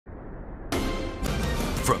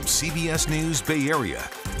From CBS News Bay Area,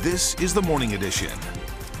 this is the Morning Edition.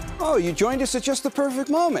 Oh, you joined us at just the perfect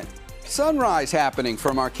moment. Sunrise happening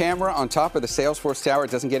from our camera on top of the Salesforce Tower.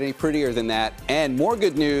 It doesn't get any prettier than that. And more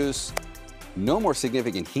good news, no more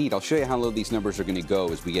significant heat. I'll show you how low these numbers are going to go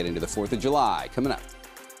as we get into the 4th of July. Coming up.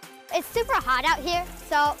 It's super hot out here,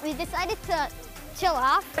 so we decided to chill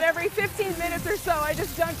off. And every 15 minutes or so, I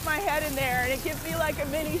just dunk my head in there, and it gives me like a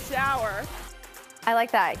mini shower. I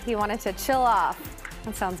like that. He wanted to chill off.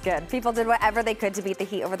 That sounds good. People did whatever they could to beat the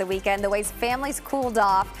heat over the weekend. The ways families cooled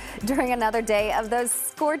off during another day of those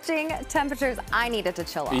scorching temperatures. I needed to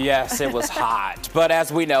chill off. Yes, it was hot. But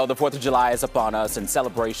as we know, the 4th of July is upon us and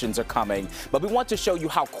celebrations are coming. But we want to show you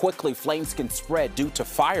how quickly flames can spread due to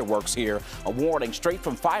fireworks here. A warning straight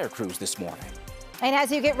from fire crews this morning. And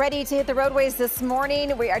as you get ready to hit the roadways this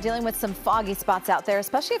morning, we are dealing with some foggy spots out there,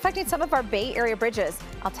 especially affecting some of our Bay Area bridges.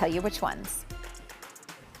 I'll tell you which ones.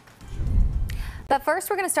 But first,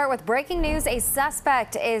 we're going to start with breaking news. A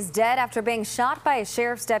suspect is dead after being shot by a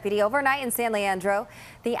sheriff's deputy overnight in San Leandro.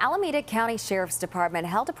 The Alameda County Sheriff's Department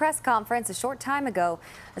held a press conference a short time ago.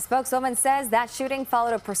 A spokeswoman says that shooting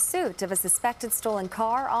followed a pursuit of a suspected stolen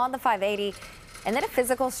car on the 580 and then a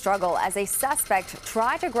physical struggle as a suspect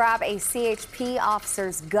tried to grab a CHP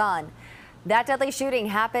officer's gun. That deadly shooting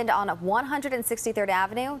happened on 163rd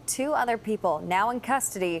Avenue. 2 other people now in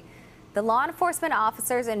custody. The law enforcement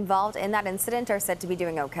officers involved in that incident are said to be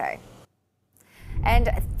doing okay. And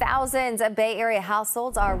thousands of Bay Area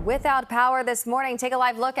households are without power this morning. Take a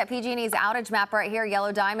live look at PG&E's outage map right here.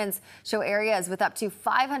 Yellow diamonds show areas with up to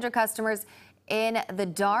 500 customers in the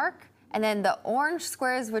dark. And then the orange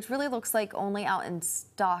squares, which really looks like only out in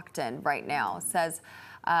Stockton right now, says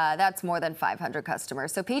that's more than 500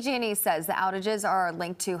 customers. So PG&E says the outages are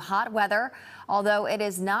linked to hot weather, although it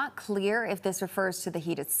is not clear if this refers to the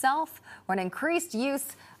heat itself or an increased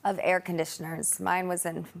use of air conditioners. Mine was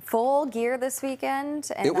in full gear this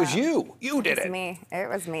weekend. And, it was you. You did it. It was me. It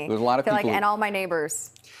was me. There's a lot of people. And all my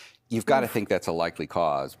neighbors. You've got to think that's a likely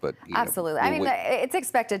cause, but absolutely. I mean, it's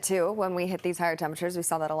expected to when we hit these higher temperatures. We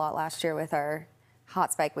saw that a lot last year with our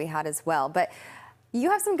hot spike we had as well. But you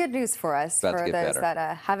have some good news for us, for those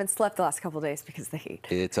that haven't slept the last couple of days because of the heat.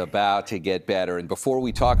 It's about to get better. And before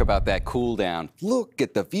we talk about that cool down, look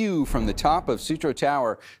at the view from the top of Sutro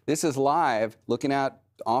Tower. This is live, looking out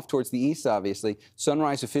off towards the east, obviously.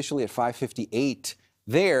 Sunrise officially at 5:58.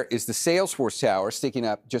 There is the Salesforce Tower sticking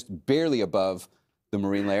up just barely above the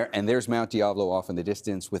marine layer, and there's Mount Diablo off in the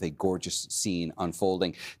distance with a gorgeous scene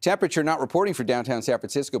unfolding. Temperature not reporting for downtown San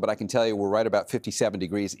Francisco, but I can tell you we're right about 57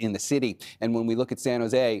 degrees in the city. And when we look at San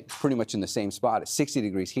Jose, pretty much in the same spot at 60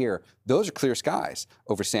 degrees here. Those are clear skies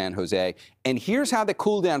over San Jose. And here's how the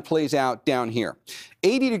cool down plays out down here.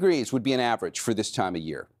 80 degrees would be an average for this time of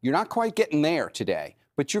year. You're not quite getting there today,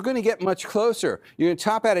 but you're going to get much closer. You're going to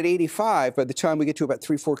top out at 85 by the time we get to about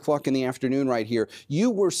 3, 4 o'clock in the afternoon right here.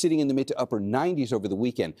 You were sitting in the mid to upper 90s over the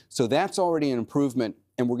weekend, so that's already an improvement,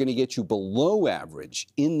 and we're going to get you below average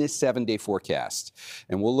in this 7-day forecast.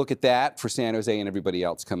 And we'll look at that for San Jose and everybody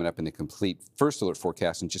else coming up in the complete first alert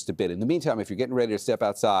forecast in just a bit. In the meantime, if you're getting ready to step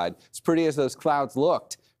outside, as pretty as those clouds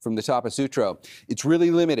looked from the top of Sutro, it's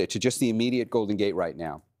really limited to just the immediate Golden Gate right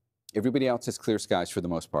now. Everybody else has clear skies for the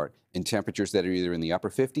most part, and temperatures that are either in the upper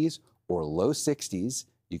 50s or low 60s.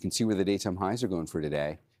 You can see where the daytime highs are going for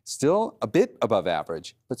today. Still a bit above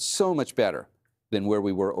average, but so much better than where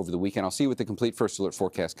we were over the weekend. I'll see you with the complete first alert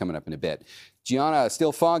forecast coming up in a bit. Gianna,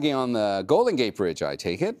 still foggy on the Golden Gate Bridge, I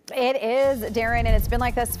take it? It is, Darren, and it's been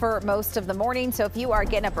like this for most of the morning. So if you are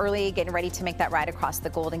getting up early, getting ready to make that ride across the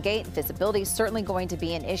Golden Gate, visibility is certainly going to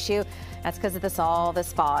be an issue. That's because of all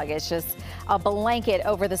this fog. It's just a blanket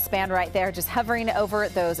over the span right there, just hovering over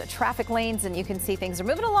those traffic lanes. And you can see things are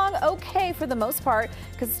moving along okay for the most part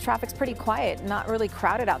because traffic's pretty quiet, not really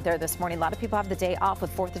crowded out there this morning. A lot of people have the day off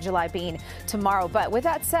with 4th of July being tomorrow. But with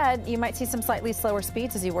that said, you might see some slightly slower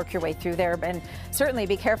speeds as you work your way through there. And certainly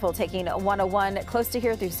be careful taking 101 close to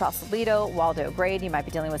here through Sausalito, Waldo Grade. You might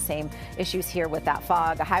be dealing with same issues here with that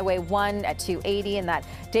fog. Highway 1 at 280 in that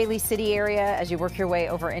Daly City area as you work your way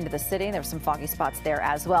over into the city. There's some foggy spots there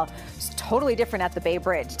as well. It's totally different at the Bay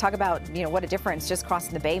Bridge. Talk about, what a difference just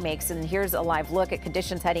crossing the Bay makes. And here's a live look at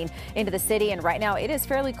conditions heading into the city. And right now it is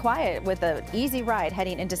fairly quiet with an easy ride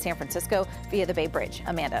heading into San Francisco via the Bay Bridge.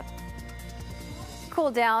 Amanda.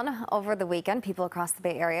 Cool down over the weekend. People across the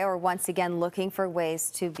Bay Area are once again looking for ways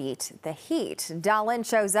to beat the heat. Dallin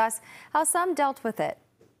shows us how some dealt with it.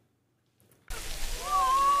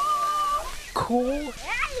 Cool,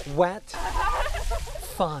 wet,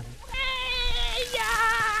 fun.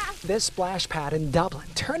 This splash pad in Dublin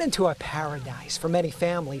turned into a paradise for many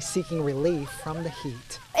families seeking relief from the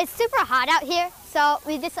heat. It's super hot out here, so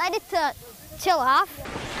we decided to chill off.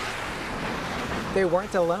 They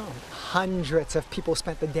weren't alone. Hundreds of people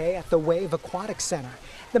spent the day at the Wave Aquatic Center.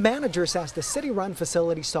 The manager says the city-run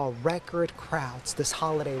facility saw record crowds this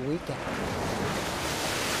holiday weekend.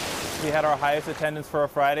 We had our highest attendance for a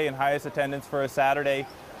Friday and highest attendance for a Saturday.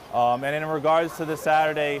 And in regards to the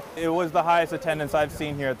Saturday, it was the highest attendance I've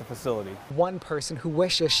seen here at the facility. One person who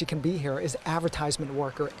wishes she can be here is advertisement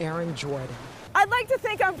worker Erin Jordan. I'd like to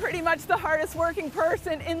think I'm pretty much the hardest working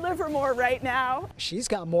person in Livermore right now. She's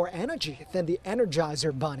got more energy than the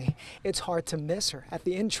Energizer Bunny. It's hard to miss her at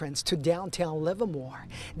the entrance to downtown Livermore,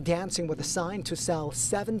 dancing with a sign to sell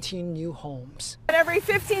 17 new homes. And every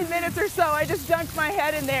 15 minutes or so, I just dunk my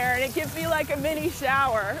head in there and it gives me like a mini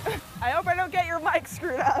shower. I hope I don't get your mic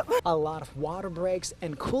screwed up. A lot of water breaks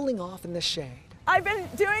and cooling off in the shade. I've been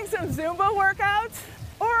doing some Zumba workouts,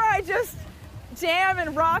 or I just jam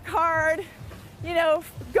and rock hard. You know,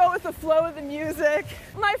 go with the flow of the music.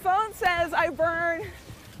 My phone says I burn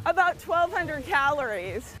about 1,200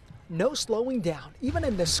 calories. No slowing down, even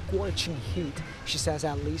in the scorching heat. She says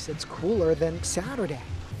at least it's cooler than Saturday.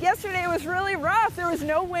 Yesterday was really rough. There was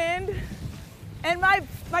no wind, and my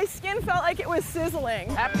skin felt like it was sizzling.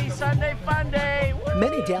 Happy Sunday Fun Day! Woo!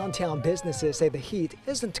 Many downtown businesses say the heat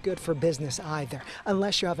isn't good for business either,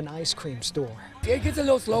 unless you have an ice cream store. It gets a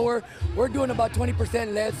little slower. We're doing about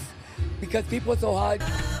 20% less because people are so hot.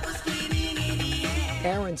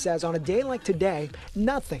 Erin says on a day like today,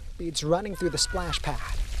 nothing beats running through the splash pad.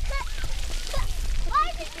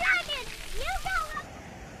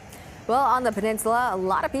 Well, on the peninsula, a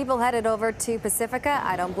lot of people headed over to Pacifica.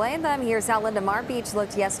 I don't blame them. Here's how Linda Mar Beach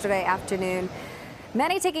looked yesterday afternoon.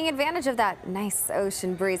 Many taking advantage of that nice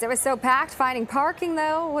ocean breeze. It was so packed. Finding parking,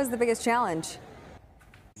 though, was the biggest challenge.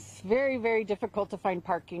 It's very, very difficult to find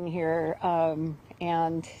parking here.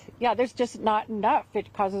 And yeah, there's just not enough.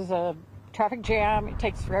 It causes a traffic jam. It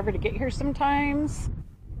takes forever to get here sometimes.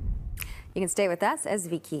 You can stay with us as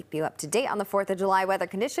we keep you up to date on the 4th of July weather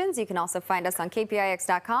conditions. You can also find us on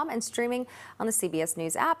KPIX.com and streaming on the CBS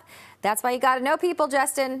News app. That's why you got to know people,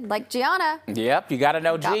 Justin, like Gianna. Yep, you got to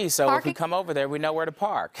know G, so parking. if we come over there, we know where to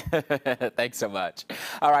park. Thanks so much.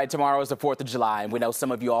 All right, tomorrow is the 4th of July, and we know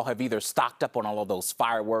some of you all have either stocked up on all of those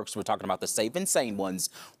fireworks, we're talking about the safe and sane ones,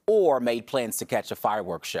 or made plans to catch a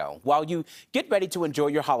fireworks show. While you get ready to enjoy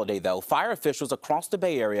your holiday, though, fire officials across the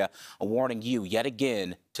Bay Area are warning you yet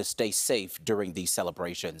again to stay safe during these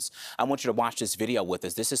celebrations. I want you to watch this video with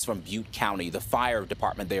us. This is from Butte County. The fire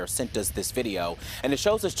department there sent us this video, and it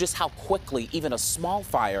shows us just how quickly even a small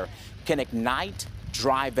fire can ignite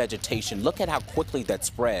dry vegetation. Look at how quickly that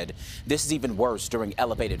spread. This is even worse during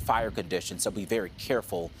elevated fire conditions, so be very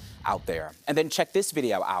careful out there. And then check this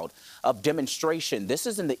video out of demonstration. This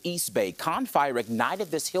is in the East Bay. Con Fire ignited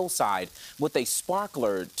this hillside with a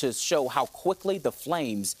sparkler to show how quickly the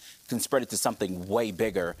flames can spread into something way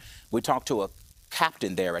bigger. We talked to a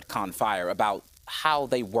captain there at Con Fire about how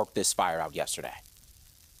they worked this fire out yesterday.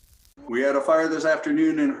 We had a fire this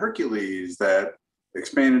afternoon in Hercules that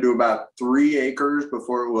expanded to about 3 acres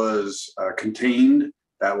before it was contained.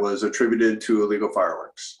 That was attributed to illegal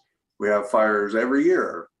fireworks. We have fires every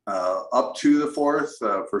year up to the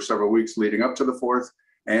 4th for several weeks leading up to the 4th,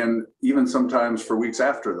 and even sometimes for weeks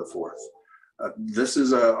after the 4th. This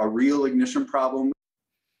is a real ignition problem.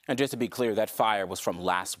 And just to be clear, that fire was from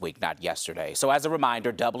last week, not yesterday. So as a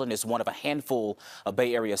reminder, Dublin is one of a handful of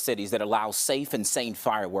Bay Area cities that allow safe and sane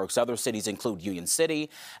fireworks. Other cities include Union City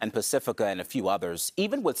and Pacifica and a few others.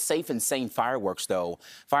 Even with safe and sane fireworks, though,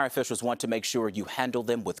 fire officials want to make sure you handle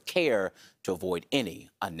them with care to avoid any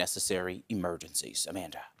unnecessary emergencies.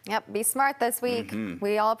 Amanda. Yep, be smart this week.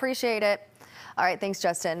 We all appreciate it. All right, thanks,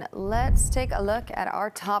 Justin. Let's take a look at our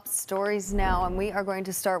top stories now, and we are going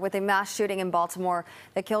to start with a mass shooting in Baltimore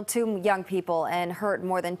that killed 2 young people and hurt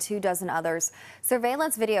more than 24 others.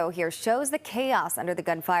 Surveillance video here shows the chaos under the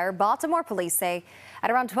gunfire. Baltimore police say at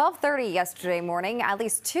around 12:30 yesterday morning, at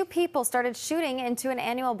least 2 people started shooting into an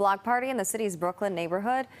annual block party in the city's Brooklyn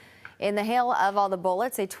neighborhood. In the hail of all the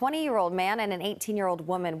bullets, a 20-year-old man and an 18-year-old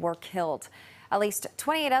woman were killed. At least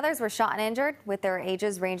 28 others were shot and injured, with their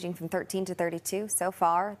ages ranging from 13 to 32. So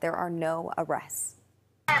far, there are no arrests.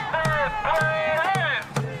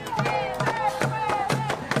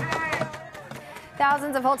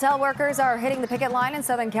 Thousands of hotel workers are hitting the picket line in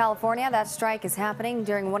Southern California. That strike is happening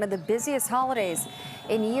during one of the busiest holidays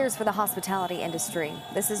in years for the hospitality industry.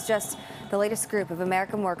 This is just the latest group of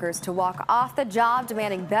American workers to walk off the job,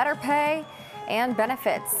 demanding better pay and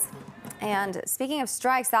benefits. And speaking of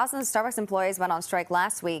strikes, thousands of Starbucks employees went on strike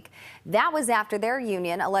last week. That was after their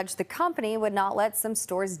union alleged the company would not let some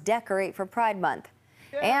stores decorate for Pride Month.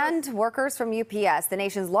 And workers from UPS, the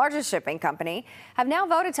nation's largest shipping company, have now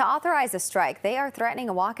voted to authorize a strike. They are threatening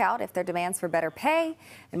a walkout if their demands for better pay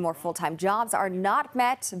and more full-time jobs are not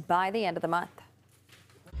met by the end of the month.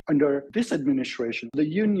 Under this administration, the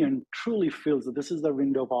union truly feels that this is the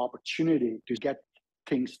window of opportunity to get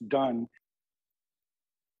things done.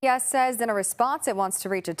 UPS says in a response it wants to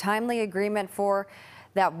reach a timely agreement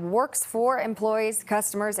that works for employees,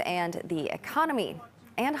 customers, and the economy.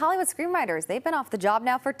 And Hollywood screenwriters, they've been off the job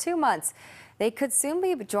now for 2 months. They could soon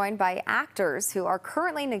be joined by actors who are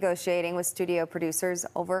currently negotiating with studio producers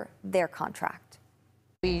over their contract.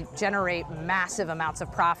 We generate massive amounts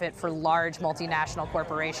of profit for large multinational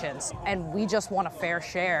corporations, and we just want a fair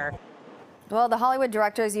share. Well, the Hollywood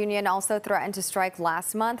Directors Union also threatened to strike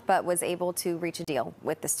last month, but was able to reach a deal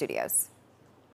with the studios.